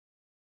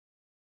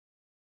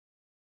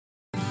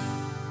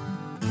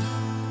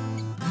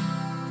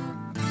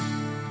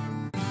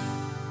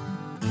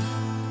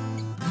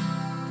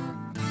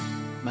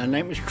My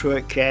name is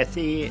Truett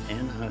Cathy,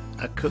 and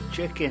I cook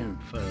chicken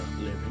for a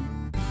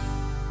living.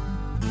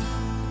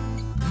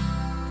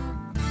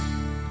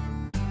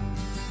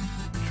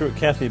 Truett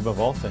Cathy, above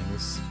all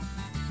things,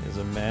 is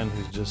a man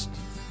who's just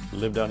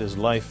lived out his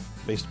life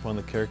based upon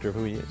the character of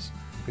who he is.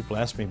 People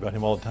ask me about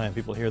him all the time.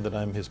 People hear that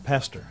I'm his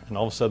pastor, and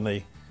all of a sudden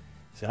they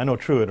say, I know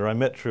Truett, or I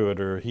met Truett,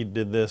 or he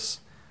did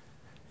this.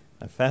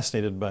 I'm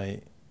fascinated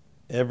by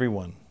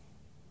everyone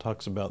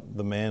talks about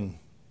the man,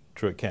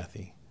 Truett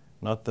Cathy,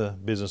 not the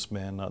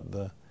businessman, not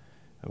the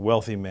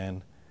wealthy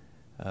man.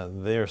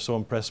 They are so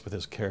impressed with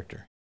his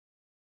character.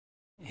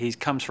 He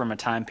comes from a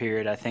time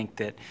period, I think,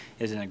 that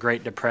is in a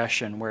Great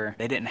Depression where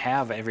they didn't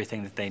have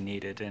everything that they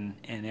needed,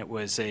 and it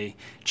was a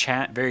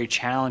very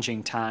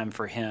challenging time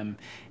for him.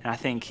 And I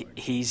think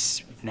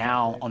he's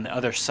now on the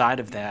other side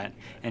of that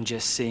and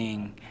just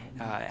seeing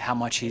how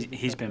much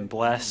he's been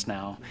blessed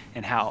now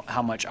and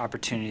how much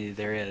opportunity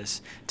there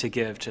is to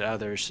give to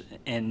others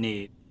in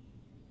need.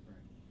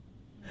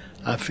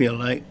 I feel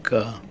like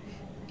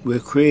we're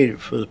created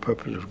for the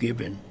purpose of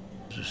giving.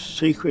 The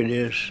secret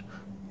is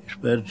it's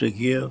better to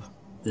give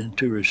than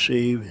to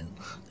receive, and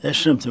that's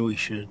something we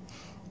should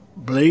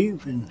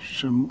believe and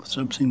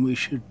something we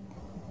should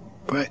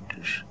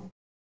practice.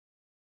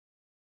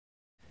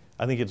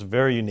 I think it's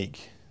very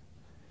unique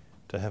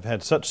to have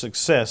had such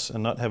success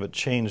and not have it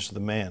change the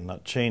man,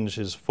 not change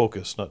his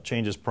focus, not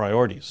change his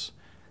priorities.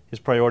 His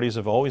priorities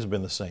have always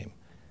been the same.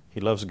 He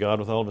loves God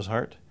with all of his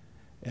heart,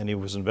 and he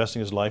was investing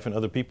his life in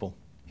other people.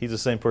 He's the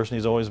same person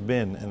he's always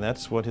been, and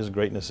that's what his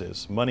greatness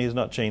is. Money has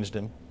not changed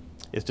him.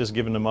 It's just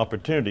given him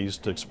opportunities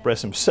to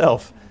express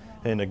himself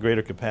in a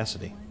greater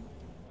capacity.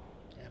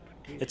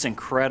 It's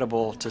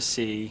incredible to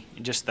see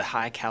just the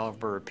high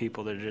caliber of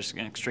people that are just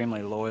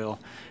extremely loyal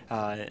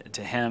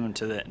to him and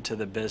to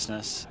the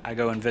business. I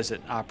go and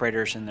visit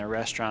operators in their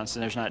restaurants,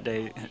 and there's not a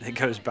day that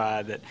goes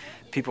by that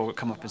people would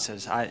come up and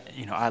says,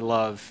 I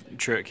love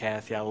Truett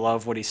Cathy. I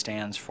love what he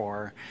stands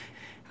for.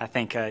 I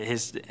think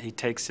he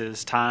takes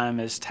his time,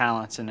 his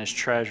talents, and his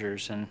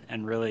treasures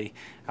and really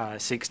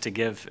seeks to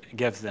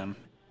give them.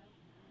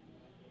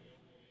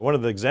 One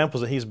of the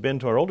examples that he's been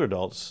to our older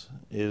adults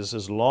is,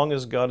 as long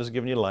as God has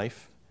given you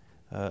life,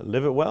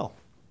 live it well.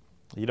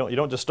 You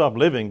don't just stop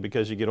living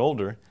because you get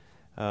older.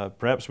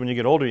 Perhaps when you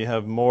get older you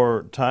have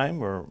more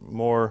time or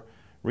more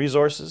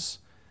resources.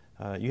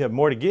 You have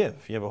more to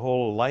give. You have a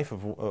whole life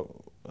of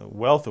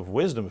wealth of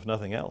wisdom, if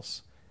nothing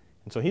else.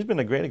 And so he's been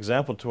a great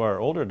example to our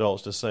older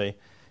adults to say,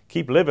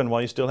 keep living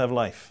while you still have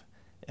life.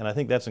 And I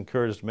think that's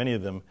encouraged many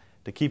of them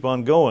to keep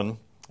on going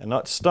and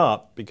not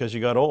stop because you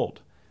got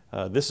old.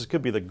 This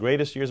could be the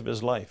greatest years of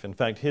his life. In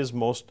fact, his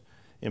most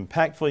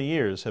impactful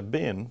years have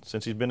been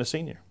since he's been a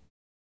senior.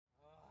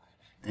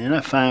 And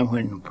I find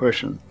when a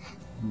person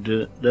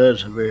does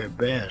the very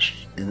best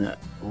in that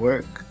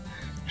work,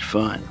 it's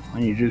fun.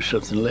 When you do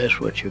something less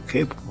what you're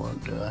capable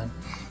of doing,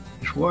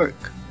 it's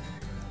work.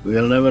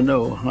 We'll never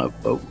know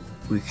what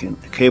we can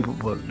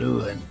capable of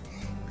doing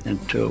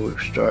until we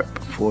start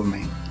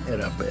performing at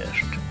our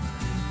best.